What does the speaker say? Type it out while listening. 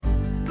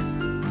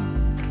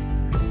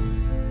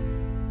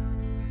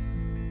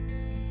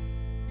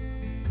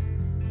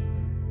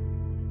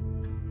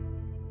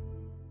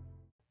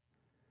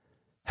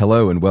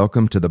Hello and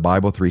welcome to the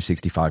Bible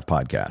 365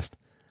 podcast.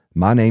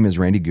 My name is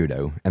Randy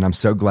Goudeau, and I'm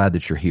so glad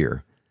that you're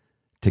here.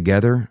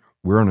 Together,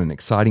 we're on an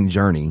exciting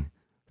journey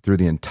through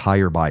the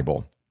entire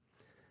Bible.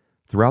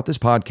 Throughout this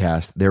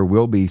podcast, there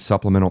will be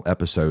supplemental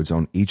episodes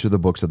on each of the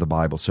books of the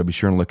Bible, so be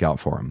sure and look out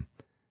for them.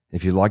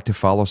 If you'd like to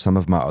follow some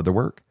of my other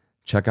work,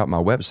 check out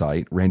my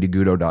website,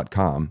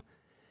 randygoudeau.com,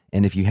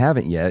 and if you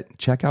haven't yet,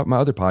 check out my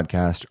other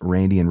podcast,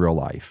 Randy in Real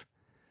Life.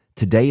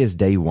 Today is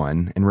day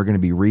 1, and we're going to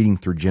be reading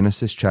through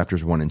Genesis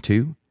chapters 1 and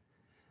 2,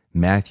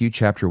 Matthew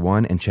chapter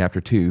 1 and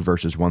chapter 2,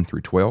 verses 1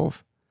 through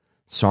 12,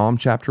 Psalm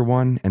chapter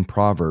 1, and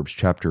Proverbs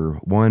chapter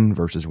 1,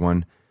 verses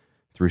 1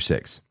 through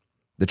 6.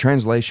 The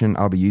translation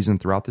I'll be using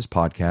throughout this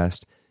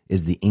podcast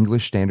is the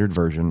English Standard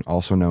Version,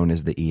 also known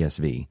as the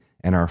ESV,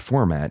 and our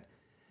format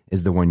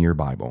is the One Year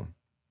Bible.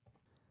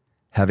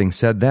 Having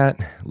said that,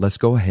 let's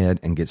go ahead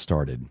and get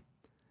started.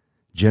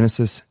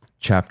 Genesis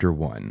chapter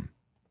 1.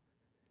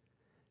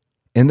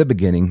 In the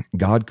beginning,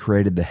 God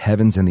created the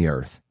heavens and the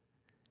earth.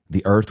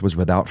 The earth was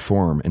without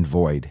form and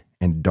void,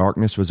 and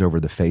darkness was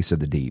over the face of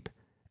the deep,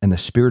 and the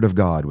Spirit of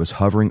God was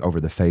hovering over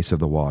the face of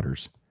the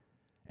waters.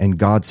 And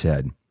God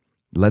said,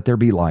 "Let there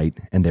be light,"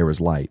 and there was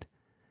light.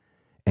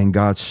 And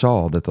God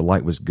saw that the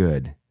light was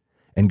good,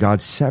 and God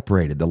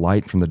separated the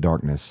light from the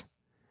darkness.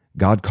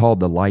 God called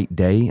the light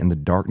day, and the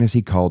darkness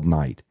he called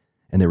night.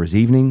 And there was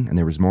evening, and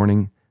there was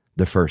morning,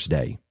 the first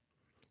day.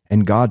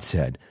 And God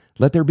said,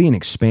 "Let there be an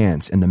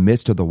expanse in the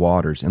midst of the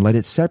waters, and let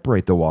it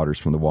separate the waters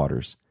from the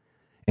waters."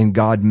 And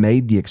God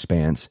made the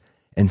expanse,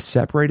 and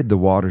separated the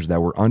waters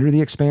that were under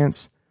the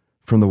expanse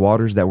from the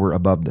waters that were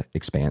above the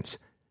expanse.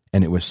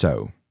 And it was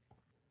so.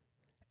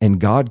 And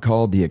God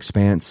called the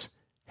expanse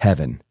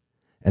heaven.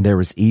 And there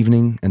was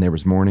evening, and there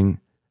was morning,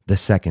 the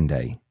second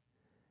day.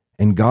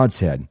 And God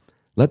said,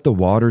 "Let the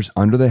waters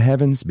under the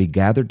heavens be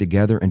gathered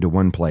together into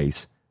one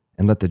place,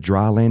 and let the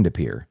dry land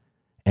appear."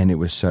 And it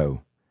was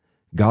so.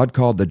 God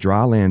called the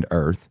dry land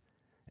earth,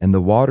 and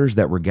the waters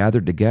that were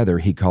gathered together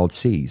he called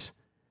seas.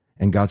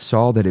 And God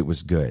saw that it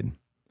was good.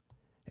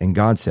 And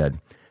God said,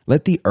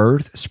 "Let the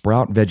earth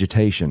sprout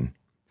vegetation,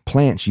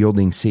 plants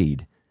yielding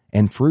seed,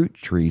 and fruit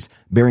trees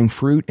bearing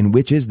fruit in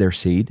which is their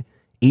seed,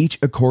 each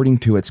according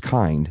to its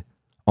kind,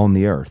 on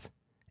the earth."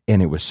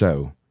 And it was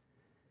so.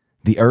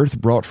 The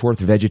earth brought forth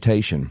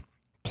vegetation,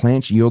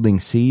 plants yielding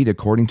seed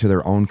according to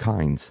their own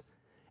kinds,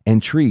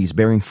 and trees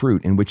bearing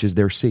fruit in which is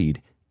their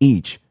seed,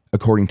 each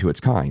according to its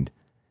kind.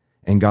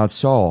 And God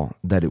saw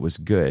that it was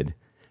good.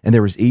 And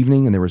there was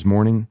evening, and there was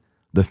morning,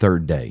 the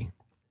third day.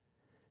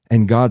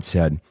 And God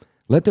said,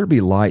 "Let there be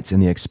lights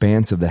in the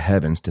expanse of the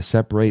heavens to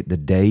separate the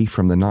day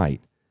from the night,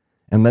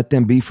 and let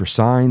them be for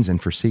signs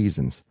and for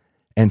seasons,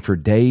 and for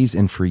days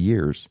and for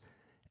years,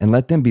 and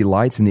let them be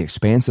lights in the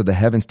expanse of the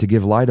heavens to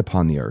give light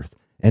upon the earth."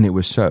 And it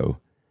was so.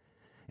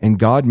 And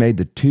God made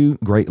the two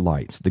great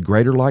lights, the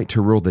greater light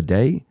to rule the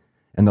day,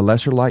 and the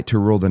lesser light to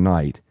rule the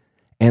night,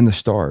 and the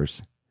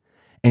stars.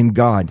 And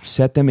God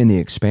set them in the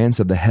expanse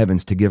of the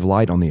heavens to give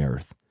light on the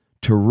earth,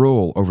 to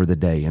rule over the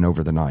day and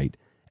over the night,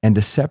 and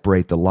to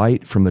separate the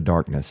light from the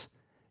darkness.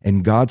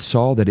 And God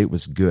saw that it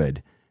was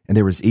good. And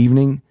there was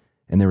evening,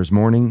 and there was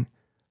morning,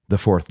 the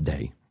fourth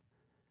day.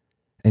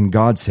 And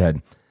God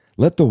said,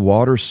 "Let the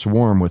waters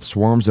swarm with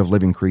swarms of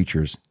living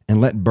creatures,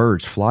 and let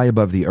birds fly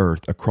above the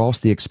earth across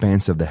the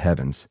expanse of the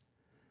heavens."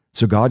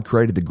 So God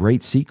created the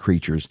great sea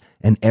creatures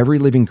and every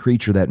living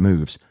creature that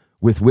moves,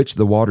 with which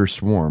the waters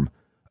swarm,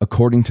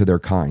 according to their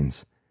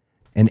kinds,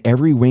 and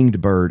every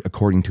winged bird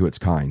according to its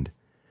kind.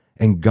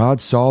 And God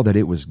saw that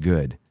it was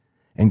good.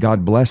 And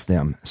God blessed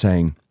them,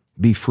 saying,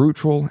 "Be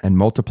fruitful and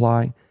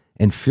multiply,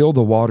 and fill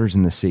the waters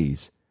in the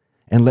seas,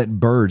 and let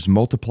birds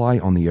multiply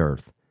on the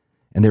earth."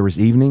 And there was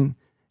evening,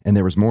 and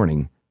there was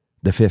morning,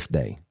 the fifth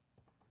day.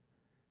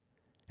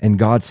 And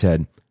God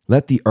said,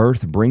 "Let the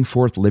earth bring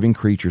forth living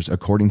creatures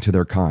according to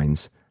their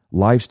kinds,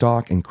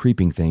 livestock and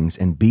creeping things,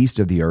 and beasts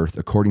of the earth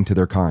according to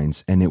their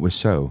kinds." And it was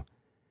so.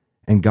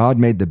 And God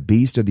made the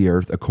beasts of the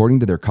earth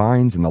according to their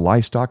kinds, and the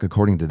livestock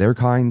according to their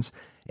kinds,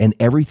 and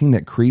everything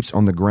that creeps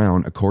on the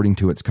ground according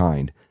to its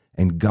kind.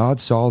 And God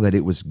saw that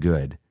it was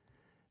good.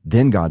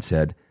 Then God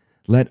said,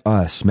 "Let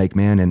us make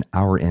man in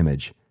our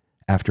image,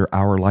 after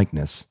our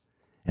likeness,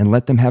 and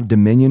let them have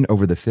dominion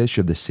over the fish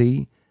of the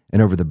sea,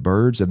 and over the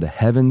birds of the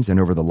heavens, and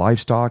over the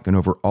livestock, and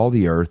over all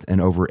the earth,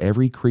 and over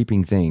every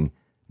creeping thing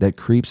that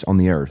creeps on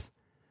the earth."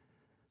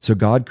 So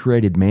God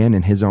created man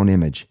in his own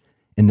image.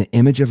 In the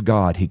image of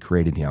God he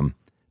created him.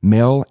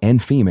 Male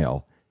and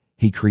female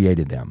he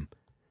created them.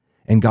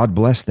 And God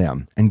blessed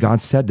them, and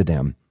God said to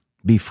them,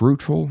 "Be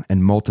fruitful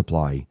and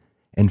multiply,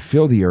 and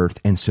fill the earth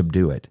and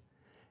subdue it,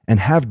 and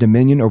have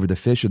dominion over the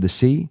fish of the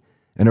sea,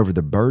 and over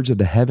the birds of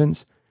the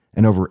heavens,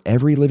 and over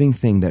every living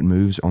thing that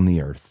moves on the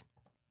earth."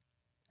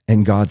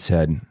 And God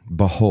said,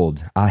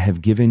 "Behold, I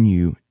have given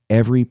you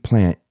every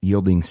plant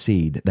yielding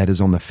seed that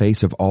is on the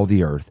face of all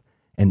the earth,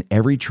 and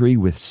every tree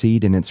with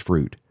seed in its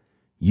fruit.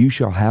 You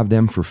shall have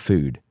them for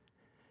food.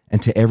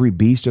 And to every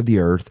beast of the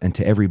earth, and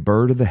to every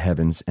bird of the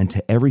heavens, and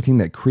to everything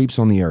that creeps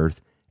on the earth,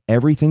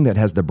 everything that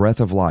has the breath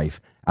of life,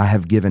 I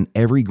have given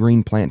every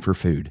green plant for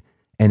food.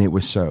 And it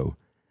was so.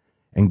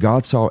 And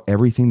God saw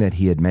everything that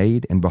he had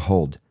made, and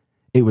behold,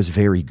 it was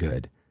very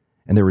good.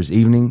 And there was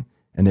evening,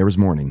 and there was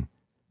morning,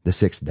 the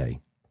sixth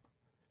day.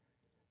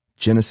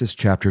 Genesis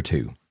chapter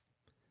 2.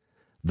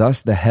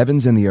 Thus the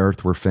heavens and the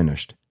earth were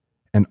finished,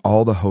 and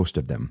all the host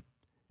of them.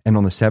 And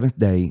on the seventh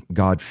day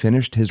God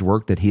finished his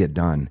work that he had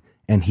done,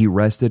 and he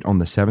rested on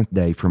the seventh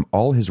day from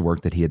all his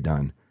work that he had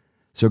done.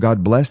 So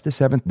God blessed the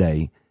seventh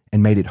day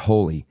and made it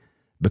holy,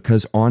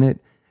 because on it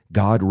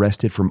God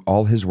rested from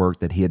all his work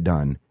that he had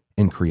done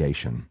in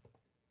creation.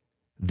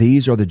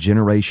 These are the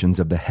generations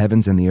of the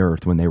heavens and the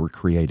earth when they were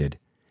created,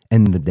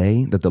 and in the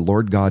day that the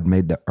Lord God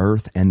made the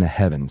earth and the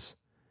heavens,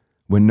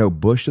 when no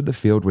bush of the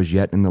field was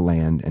yet in the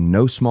land, and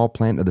no small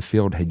plant of the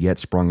field had yet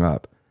sprung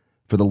up,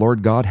 for the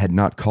Lord God had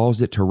not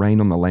caused it to rain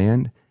on the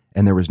land,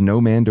 and there was no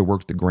man to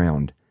work the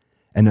ground,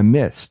 and a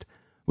mist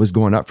was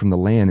going up from the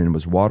land and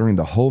was watering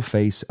the whole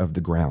face of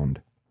the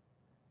ground.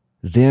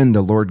 Then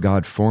the Lord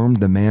God formed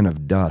the man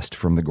of dust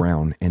from the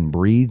ground, and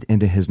breathed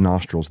into his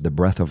nostrils the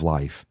breath of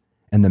life,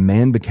 and the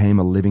man became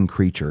a living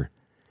creature.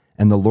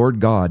 And the Lord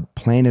God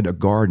planted a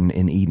garden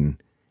in Eden,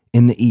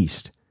 in the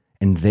east,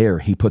 and there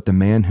he put the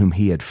man whom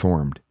he had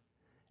formed.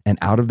 And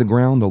out of the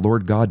ground the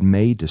Lord God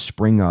made to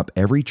spring up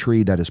every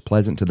tree that is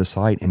pleasant to the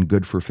sight and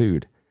good for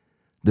food.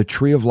 The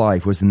tree of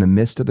life was in the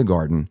midst of the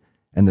garden,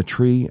 and the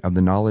tree of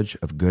the knowledge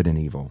of good and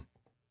evil.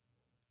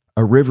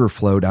 A river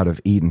flowed out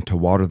of Eden to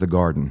water the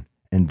garden,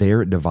 and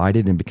there it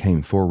divided and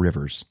became 4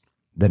 rivers.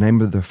 The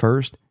name of the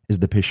first is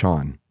the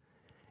Pishon,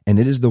 and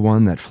it is the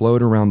one that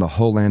flowed around the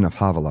whole land of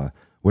Havilah,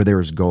 where there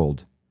is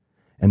gold.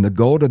 And the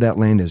gold of that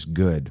land is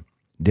good.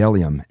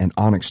 Bdellium and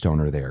onyx stone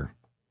are there.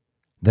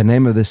 The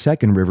name of the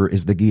second river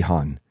is the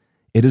Gihon.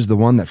 It is the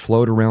one that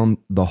flowed around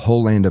the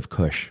whole land of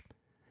Cush.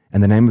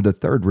 And the name of the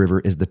third river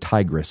is the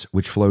Tigris,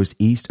 which flows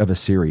east of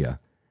Assyria.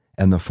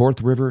 And the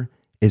fourth river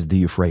is the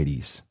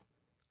Euphrates.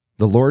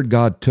 The Lord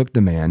God took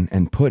the man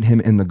and put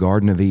him in the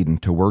Garden of Eden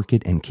to work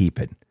it and keep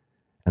it.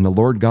 And the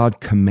Lord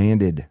God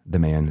commanded the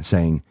man,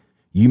 saying,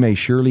 You may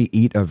surely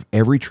eat of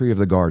every tree of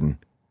the garden,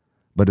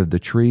 but of the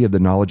tree of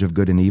the knowledge of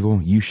good and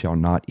evil you shall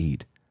not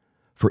eat.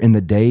 For in the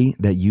day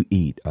that you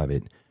eat of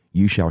it,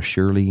 you shall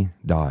surely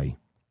die.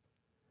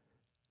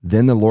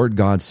 Then the Lord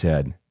God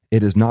said,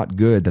 It is not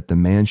good that the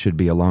man should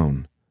be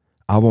alone.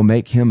 I will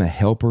make him a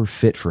helper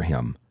fit for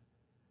him.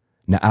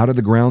 Now out of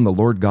the ground the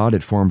Lord God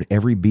had formed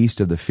every beast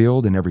of the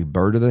field and every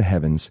bird of the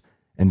heavens,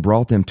 and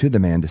brought them to the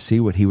man to see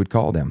what he would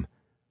call them.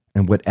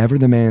 And whatever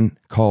the man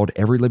called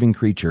every living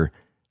creature,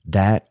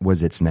 that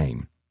was its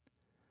name.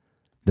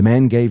 The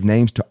man gave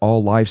names to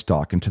all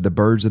livestock, and to the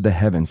birds of the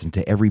heavens, and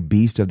to every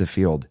beast of the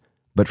field.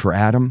 But for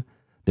Adam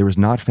there was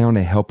not found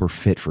a helper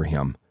fit for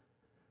him.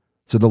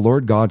 So the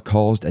Lord God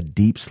caused a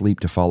deep sleep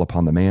to fall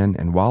upon the man,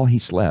 and while he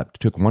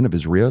slept, took one of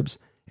his ribs,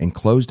 and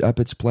closed up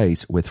its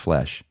place with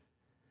flesh.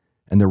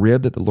 And the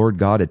rib that the Lord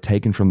God had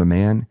taken from the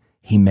man,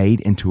 he made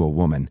into a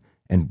woman,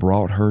 and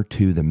brought her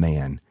to the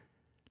man.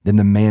 Then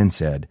the man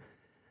said,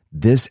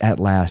 This at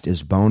last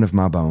is bone of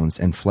my bones,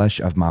 and flesh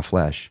of my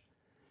flesh.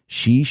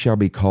 She shall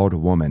be called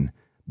woman,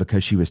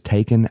 because she was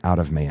taken out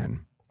of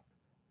man.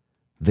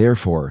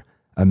 Therefore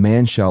a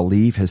man shall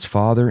leave his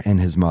father and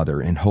his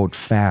mother, and hold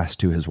fast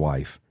to his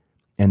wife,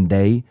 and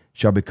they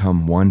shall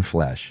become one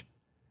flesh.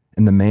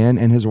 And the man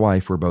and his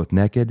wife were both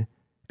naked,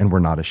 and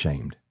were not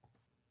ashamed.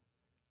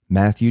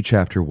 Matthew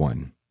chapter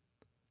 1.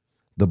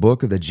 The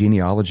book of the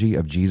genealogy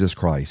of Jesus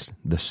Christ,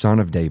 the son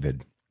of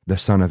David, the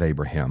son of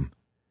Abraham.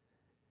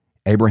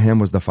 Abraham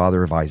was the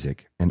father of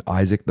Isaac, and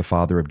Isaac the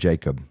father of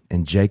Jacob,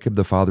 and Jacob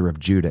the father of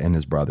Judah and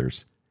his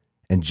brothers,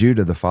 and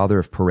Judah the father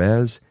of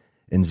Perez,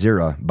 and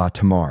Zerah by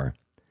Tamar,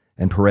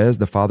 and Perez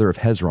the father of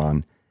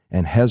Hezron,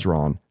 and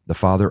Hezron the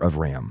father of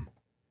Ram,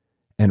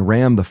 and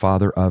Ram the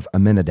father of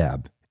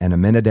Amminadab, and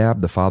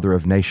Amminadab the father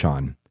of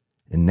Nahshon,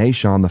 and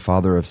Nahshon the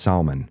father of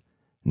Salmon,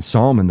 and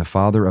Salmon the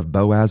father of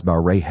Boaz by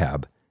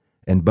Rahab,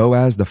 and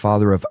Boaz the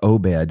father of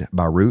Obed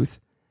by Ruth,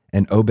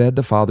 and Obed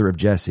the father of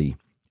Jesse,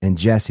 and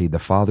Jesse the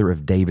father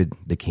of David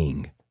the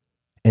king.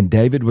 And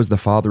David was the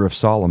father of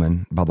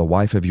Solomon by the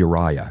wife of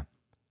Uriah,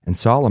 and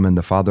Solomon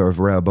the father of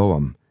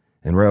Rehoboam,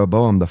 and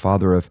Rehoboam the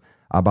father of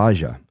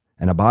Abijah,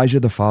 and Abijah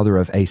the father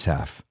of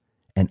Asaph,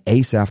 and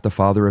Asaph the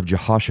father of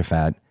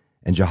Jehoshaphat,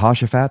 and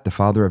Jehoshaphat the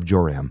father of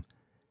Joram,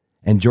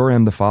 and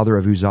Joram the father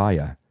of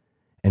Uzziah,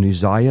 and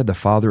Uzziah the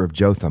father of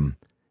Jotham,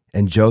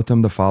 and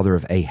Jotham the father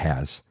of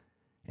Ahaz,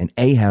 and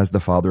Ahaz the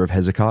father of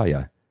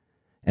Hezekiah,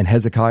 and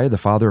Hezekiah the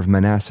father of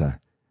Manasseh,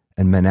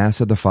 and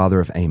Manasseh the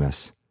father of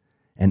Amos,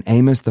 and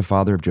Amos the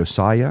father of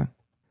Josiah,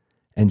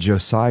 and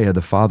Josiah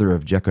the father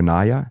of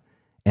Jeconiah,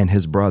 and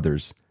his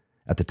brothers,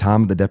 at the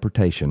time of the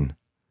deportation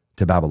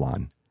to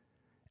Babylon.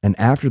 And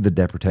after the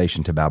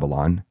deportation to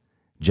Babylon,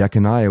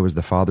 Jeconiah was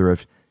the father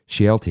of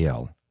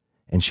Shealtiel,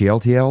 and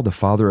Shealtiel the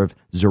father of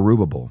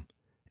Zerubbabel,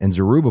 and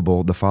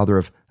Zerubbabel the father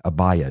of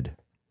Abiad,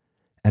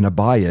 and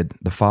Abiad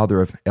the father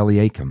of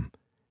Eliakim,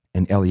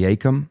 and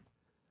Eliakim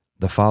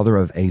the father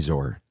of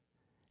Azor,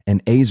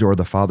 and Azor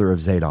the father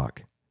of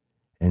Zadok,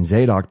 and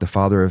Zadok the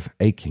father of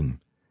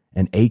Achim,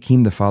 and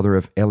Achim the father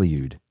of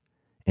Eliud,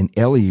 and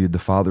Eliud the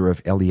father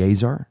of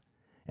Eleazar,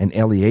 and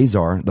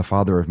Eleazar the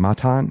father of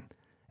Matan,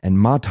 and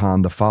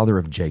Matan the father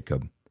of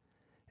Jacob,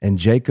 and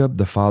Jacob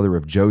the father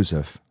of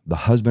Joseph,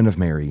 the husband of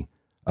Mary,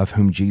 of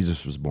whom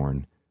Jesus was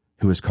born,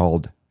 who is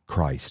called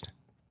Christ.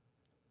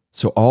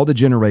 So all the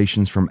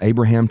generations from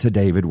Abraham to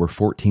David were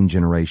 14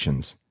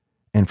 generations,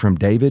 and from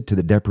David to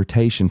the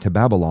deportation to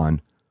Babylon,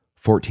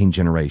 14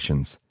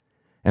 generations,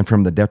 and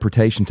from the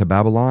deportation to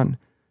Babylon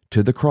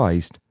to the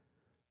Christ,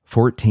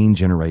 14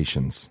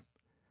 generations.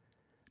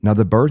 Now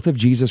the birth of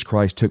Jesus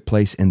Christ took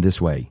place in this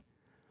way.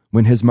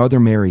 When his mother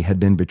Mary had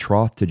been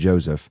betrothed to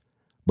Joseph,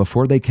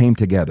 before they came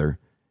together,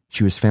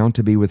 she was found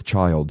to be with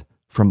child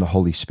from the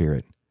Holy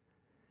Spirit.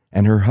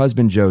 And her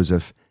husband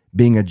Joseph,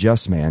 being a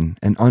just man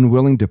and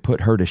unwilling to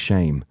put her to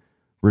shame,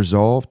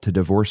 resolved to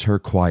divorce her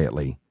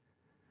quietly.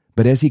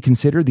 But as he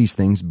considered these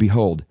things,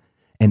 behold,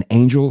 an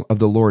angel of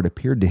the Lord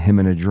appeared to him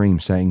in a dream,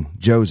 saying,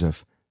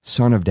 Joseph,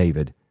 son of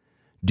David,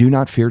 do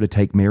not fear to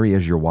take Mary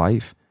as your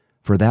wife,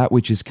 for that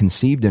which is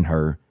conceived in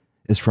her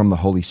is from the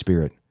Holy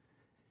Spirit.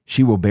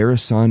 She will bear a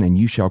son, and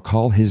you shall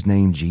call his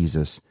name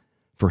Jesus,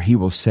 for he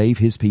will save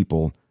his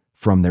people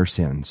from their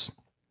sins.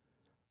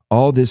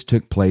 All this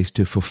took place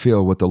to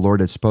fulfill what the Lord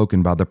had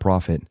spoken by the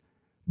prophet.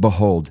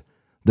 Behold,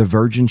 the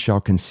virgin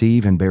shall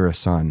conceive and bear a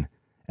son,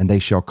 and they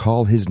shall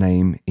call his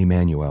name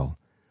Emmanuel,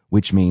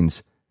 which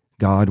means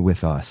God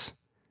with us.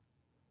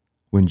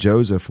 When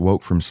Joseph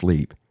woke from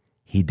sleep,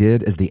 he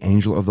did as the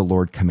angel of the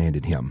Lord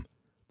commanded him.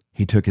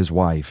 He took his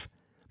wife,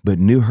 but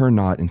knew her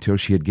not until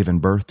she had given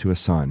birth to a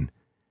son,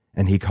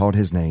 and he called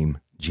his name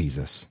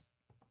Jesus.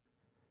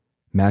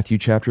 Matthew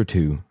chapter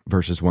 2,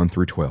 verses 1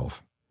 through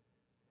 12.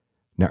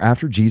 Now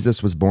after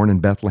Jesus was born in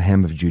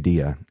Bethlehem of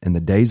Judea, in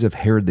the days of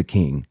Herod the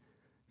king,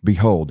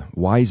 behold,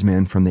 wise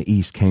men from the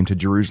east came to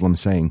Jerusalem,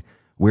 saying,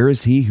 Where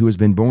is he who has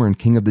been born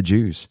King of the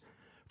Jews?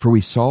 For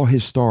we saw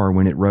his star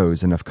when it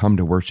rose, and have come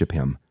to worship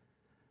him.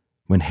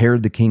 When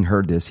Herod the king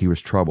heard this, he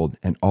was troubled,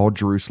 and all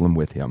Jerusalem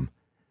with him.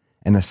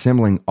 And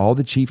assembling all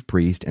the chief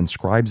priests and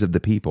scribes of the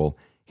people,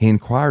 he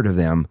inquired of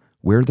them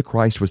where the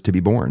Christ was to be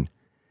born.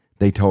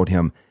 They told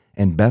him,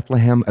 In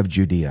Bethlehem of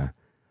Judea,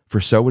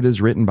 for so it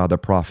is written by the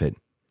prophet,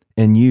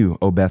 And you,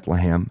 O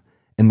Bethlehem,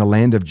 in the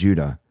land of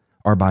Judah,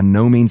 are by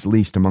no means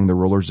least among the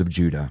rulers of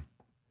Judah.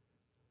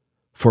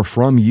 For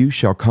from you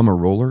shall come a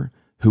ruler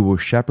who will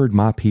shepherd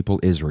my people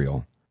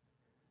Israel.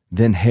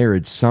 Then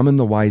Herod summoned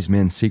the wise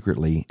men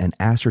secretly and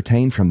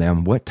ascertained from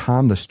them what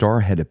time the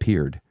star had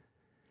appeared.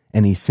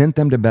 And he sent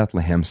them to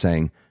Bethlehem,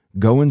 saying,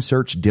 Go and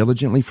search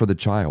diligently for the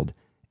child,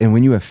 and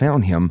when you have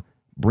found him,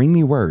 bring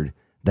me word,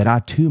 that I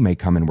too may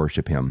come and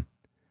worship him.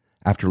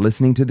 After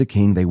listening to the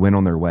king, they went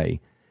on their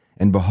way.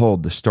 And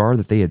behold, the star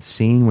that they had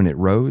seen when it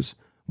rose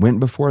went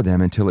before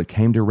them until it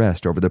came to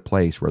rest over the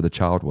place where the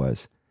child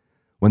was.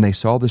 When they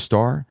saw the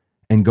star,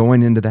 and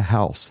going into the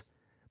house,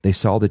 they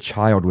saw the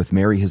child with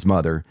Mary his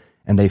mother,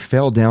 and they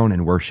fell down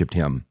and worshipped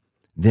him.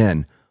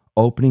 Then,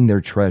 opening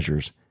their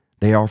treasures,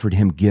 they offered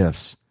him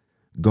gifts,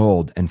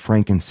 gold and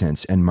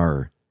frankincense and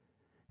myrrh.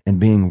 And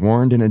being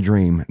warned in a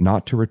dream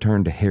not to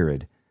return to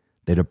Herod,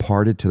 they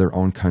departed to their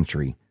own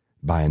country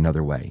by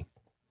another way.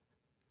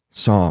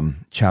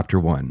 Psalm chapter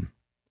 1.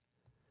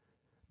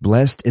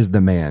 Blessed is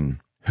the man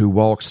who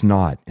walks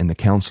not in the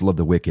counsel of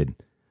the wicked,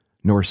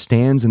 nor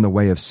stands in the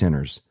way of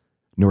sinners,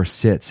 nor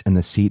sits in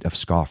the seat of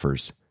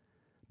scoffers.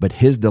 But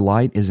his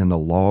delight is in the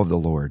law of the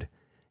Lord,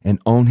 and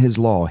on his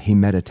law he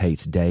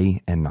meditates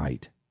day and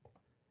night.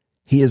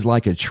 He is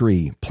like a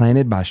tree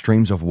planted by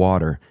streams of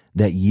water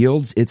that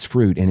yields its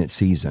fruit in its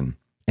season,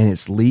 and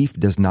its leaf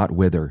does not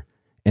wither.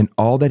 In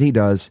all that he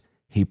does,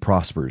 he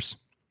prospers.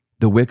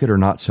 The wicked are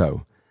not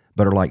so,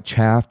 but are like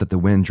chaff that the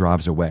wind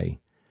drives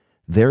away.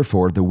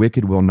 Therefore the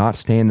wicked will not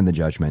stand in the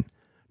judgment,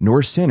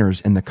 nor sinners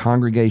in the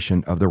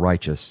congregation of the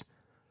righteous.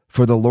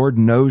 For the Lord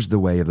knows the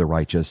way of the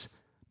righteous,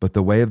 but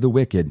the way of the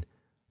wicked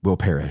will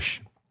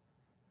perish.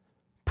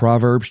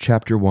 Proverbs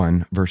chapter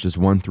 1, verses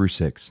 1 through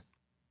 6.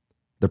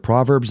 The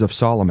Proverbs of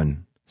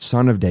Solomon,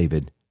 son of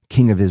David,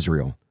 king of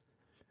Israel.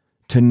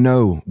 To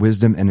know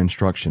wisdom and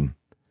instruction,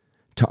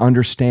 to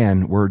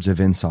understand words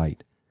of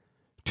insight,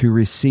 to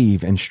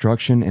receive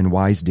instruction in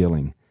wise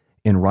dealing,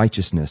 in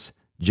righteousness,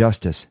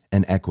 justice,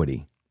 and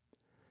equity,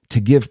 to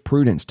give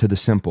prudence to the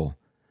simple,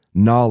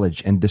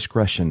 knowledge and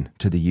discretion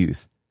to the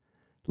youth.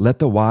 Let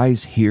the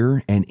wise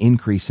hear and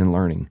increase in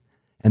learning,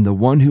 and the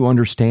one who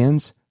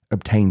understands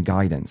obtain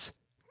guidance.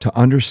 To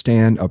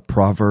understand a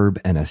proverb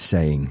and a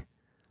saying,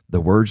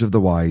 the words of the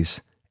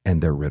wise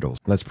and their riddles.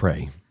 Let's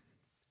pray.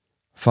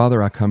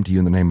 Father, I come to you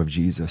in the name of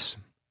Jesus,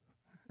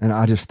 and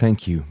I just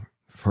thank you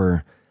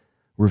for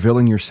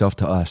revealing yourself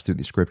to us through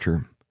the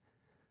Scripture.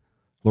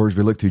 Lord, as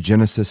we look through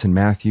Genesis and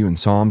Matthew and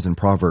Psalms and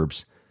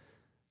Proverbs,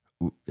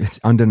 it's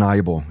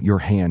undeniable, your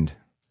hand,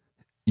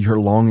 your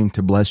longing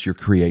to bless your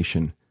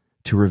creation,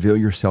 to reveal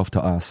yourself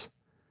to us.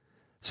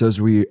 So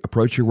as we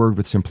approach your word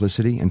with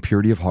simplicity and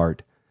purity of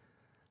heart,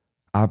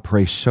 I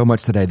pray so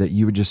much today that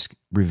you would just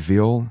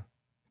reveal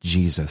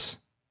Jesus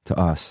to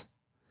us.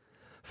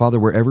 Father,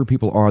 wherever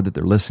people are that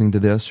they're listening to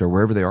this, or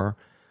wherever they are,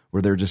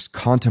 where they're just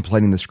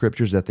contemplating the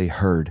scriptures that they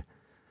heard.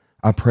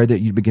 I pray that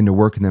you begin to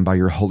work in them by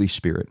your Holy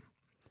Spirit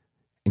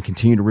and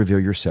continue to reveal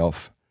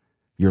yourself,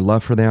 your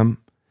love for them,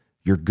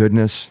 your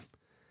goodness.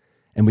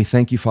 And we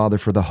thank you, Father,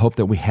 for the hope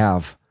that we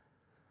have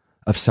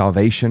of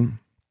salvation,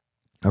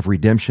 of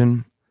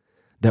redemption,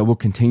 that we'll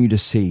continue to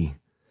see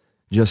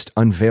just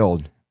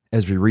unveiled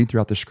as we read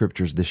throughout the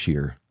scriptures this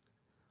year.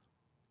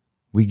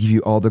 We give you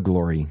all the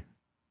glory,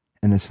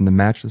 and it's in the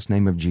matchless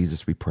name of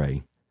Jesus we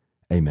pray.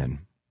 Amen.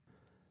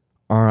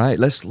 All right,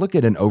 let's look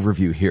at an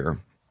overview here.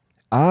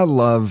 I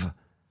love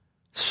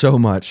so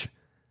much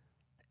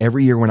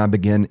every year when I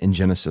begin in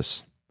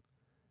Genesis.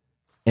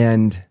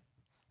 And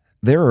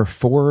there are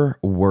 4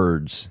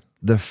 words,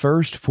 the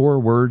first 4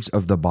 words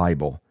of the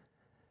Bible,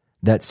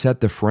 that set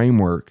the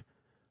framework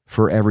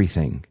for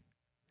everything.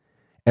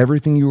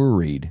 Everything you will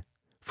read,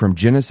 from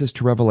Genesis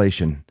to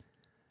Revelation,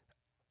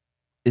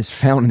 is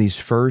found in these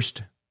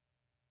first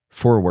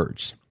 4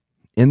 words.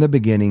 In the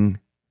beginning,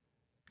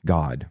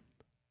 God.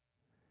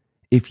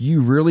 If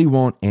you really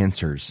want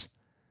answers,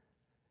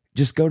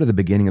 just go to the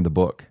beginning of the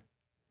book.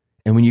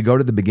 And when you go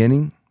to the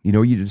beginning, you know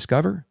what you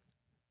discover?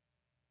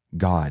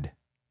 God.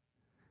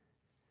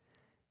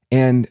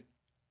 And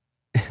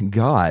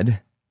God,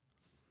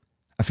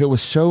 I feel,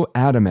 was so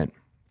adamant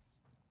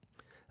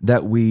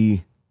that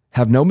we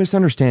have no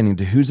misunderstanding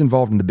to who's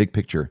involved in the big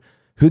picture,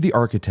 who the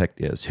architect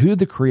is, who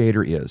the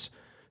creator is,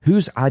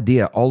 whose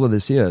idea all of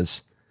this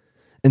is.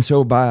 And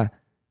so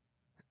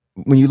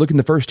when you look in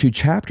the first 2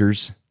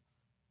 chapters,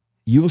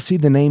 you will see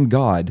the name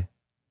God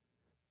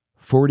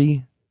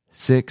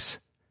 46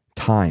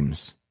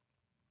 times.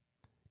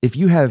 If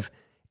you have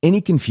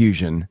any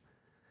confusion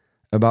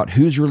about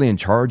who's really in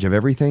charge of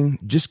everything,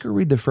 just go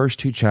read the first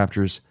 2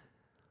 chapters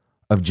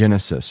of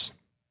Genesis.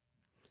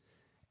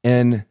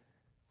 And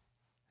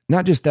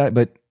not just that,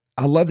 but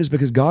I love this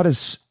because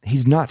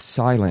He's not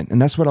silent.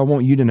 And that's what I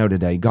want you to know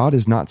today. God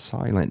is not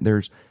silent.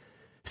 There's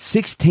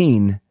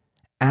 16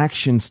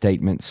 action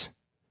statements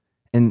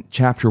in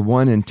chapter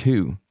 1 and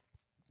 2.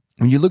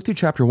 When you look through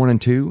chapter 1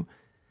 and 2,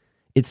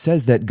 it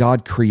says that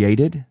God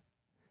created. It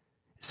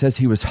says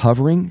He was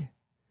hovering.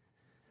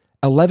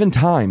 11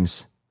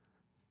 times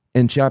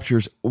in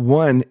chapters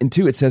 1 and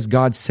 2, it says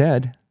God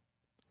said.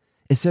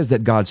 It says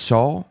that God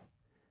saw,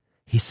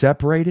 He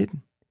separated,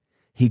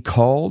 He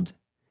called,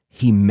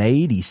 He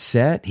made, He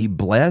set, He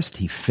blessed,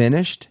 He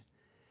finished,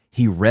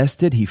 He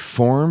rested, He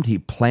formed, He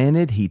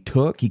planted, He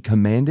took, He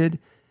commanded,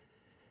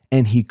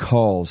 and He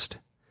caused.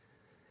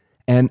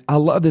 And I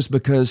love this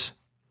because,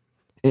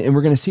 and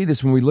we're going to see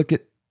this when we look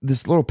at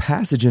this little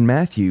passage in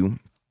Matthew.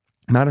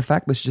 Matter of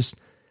fact, let's just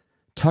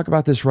talk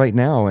about this right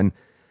now. And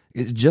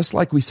it's just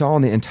like we saw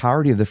in the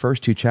entirety of the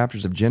first 2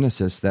 chapters of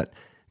Genesis, that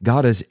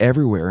God is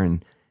everywhere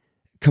and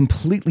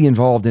completely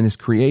involved in His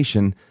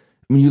creation.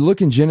 When you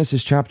look in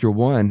Genesis chapter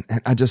 1,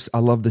 I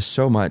love this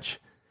so much.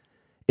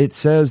 It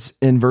says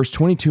in verse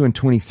 22 and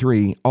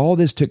 23, all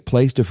this took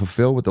place to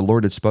fulfill what the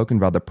Lord had spoken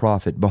by the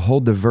prophet.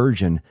 Behold, the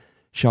virgin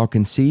shall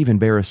conceive and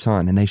bear a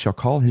son, and they shall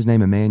call his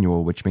name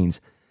Emmanuel, which means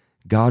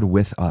God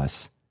with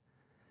us.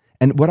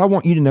 And what I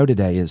want you to know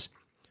today is,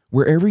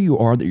 wherever you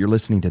are that you're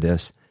listening to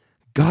this,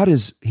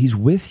 He's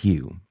with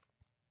you.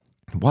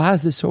 Why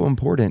is this so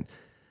important?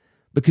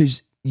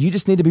 Because you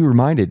just need to be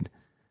reminded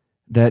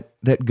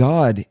that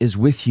God is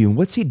with you. And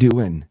what's He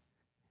doing?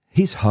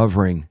 He's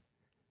hovering.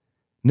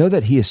 Know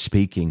that He is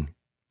speaking.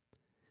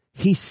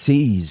 He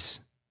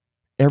sees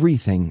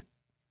everything,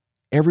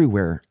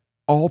 everywhere,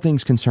 all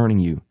things concerning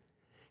you.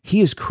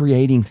 He is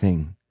creating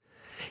things.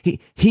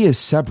 He is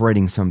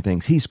separating some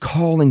things. He's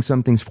calling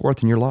some things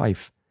forth in your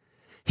life.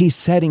 He's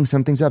setting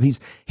some things up.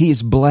 He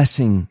is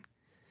blessing.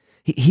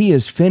 He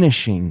is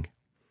finishing.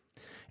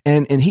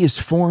 And He is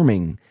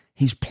forming.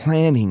 He's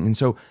planning. And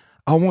so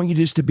I want you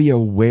just to be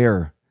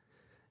aware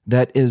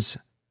that as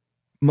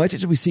much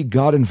as we see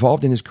God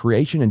involved in His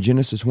creation in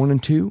Genesis 1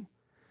 and 2,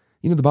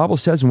 the Bible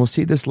says, and we'll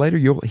see this later,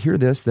 you'll hear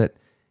this, that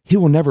He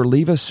will never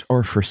leave us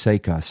or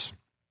forsake us.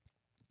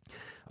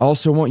 I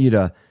also want you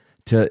to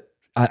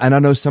and I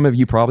know some of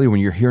you probably,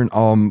 when you're hearing,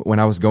 when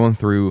I was going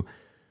through,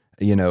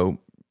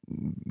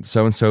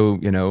 so-and-so,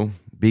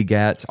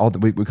 BGATs, all that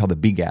we call the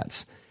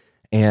BGATs.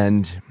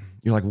 And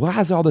you're like, why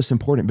is all this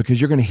important? Because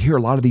you're going to hear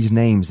a lot of these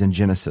names in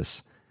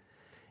Genesis.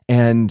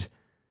 And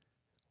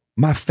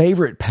my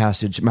favorite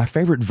passage, my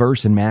favorite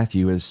verse in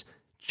Matthew is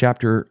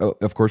chapter,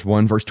 of course,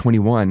 1, verse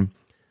 21,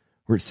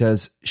 where it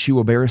says, she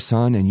will bear a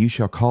son, and you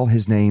shall call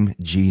his name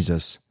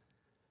Jesus,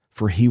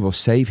 for he will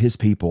save his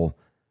people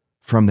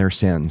from their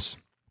sins.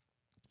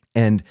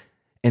 And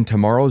in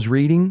tomorrow's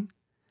reading,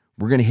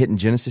 we're going to hit in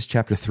Genesis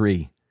chapter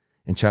 3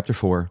 and chapter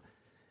 4,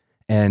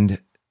 and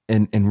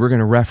we're going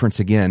to reference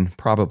again,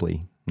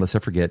 probably, unless I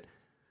forget,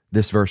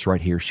 this verse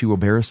right here. She will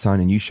bear a son,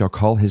 and you shall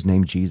call his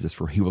name Jesus,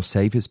 for he will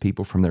save his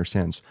people from their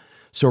sins.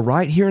 So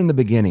right here in the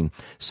beginning,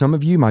 some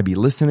of you might be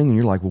listening and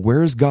you're like, well,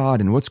 where is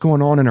God and what's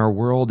going on in our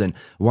world? And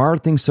why are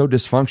things so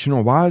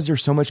dysfunctional? Why is there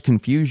so much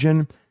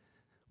confusion?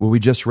 Well, we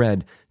just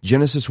read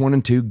Genesis 1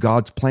 and 2,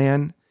 God's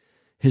plan,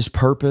 his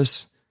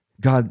purpose,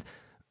 God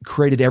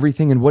created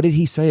everything. And what did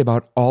he say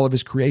about all of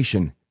his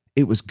creation?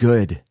 It was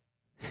good.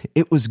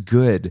 It was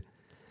good.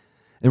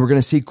 And we're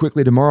going to see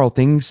quickly tomorrow,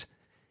 things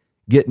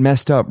get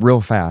messed up real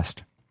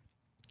fast.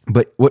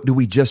 But what do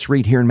we just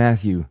read here in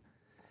Matthew? It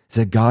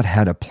said God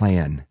had a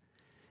plan,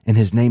 and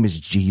his name is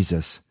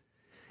Jesus,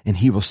 and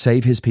he will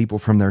save his people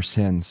from their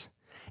sins.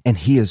 And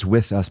he is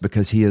with us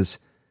because he is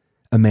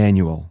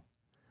Emmanuel.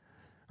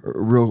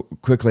 Real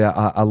quickly,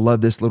 I love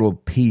this little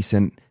piece,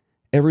 and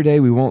every day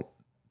we won't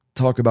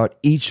talk about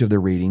each of the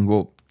reading.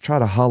 We'll try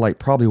to highlight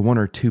probably one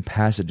or two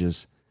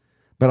passages,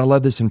 but I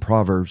love this in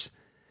Proverbs.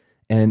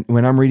 And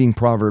when I'm reading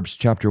Proverbs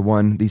chapter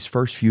 1, these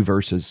first few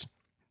verses,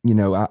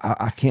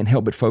 I can't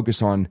help but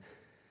focus on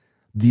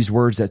these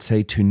words that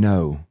say to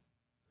know,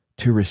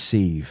 to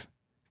receive,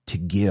 to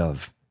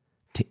give,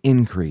 to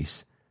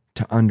increase,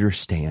 to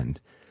understand.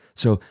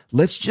 So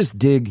let's just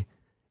dig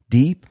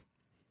deep.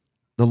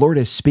 The Lord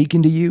is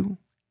speaking to you.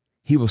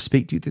 He will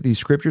speak to you through these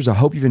scriptures. I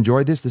hope you've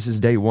enjoyed this. This is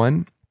day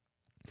 1.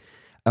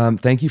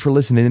 Thank you for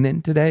listening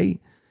in today.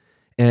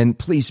 And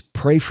please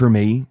pray for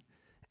me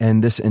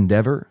and this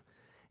endeavor.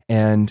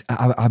 And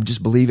I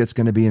just believe it's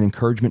going to be an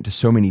encouragement to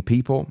so many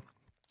people.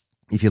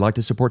 If you'd like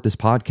to support this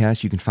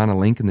podcast, you can find a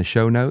link in the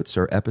show notes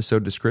or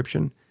episode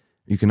description.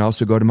 You can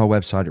also go to my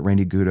website at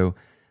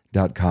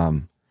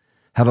randygutto.com.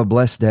 Have a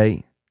blessed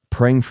day,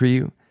 praying for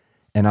you,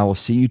 and I will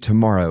see you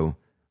tomorrow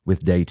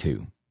with day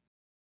 2.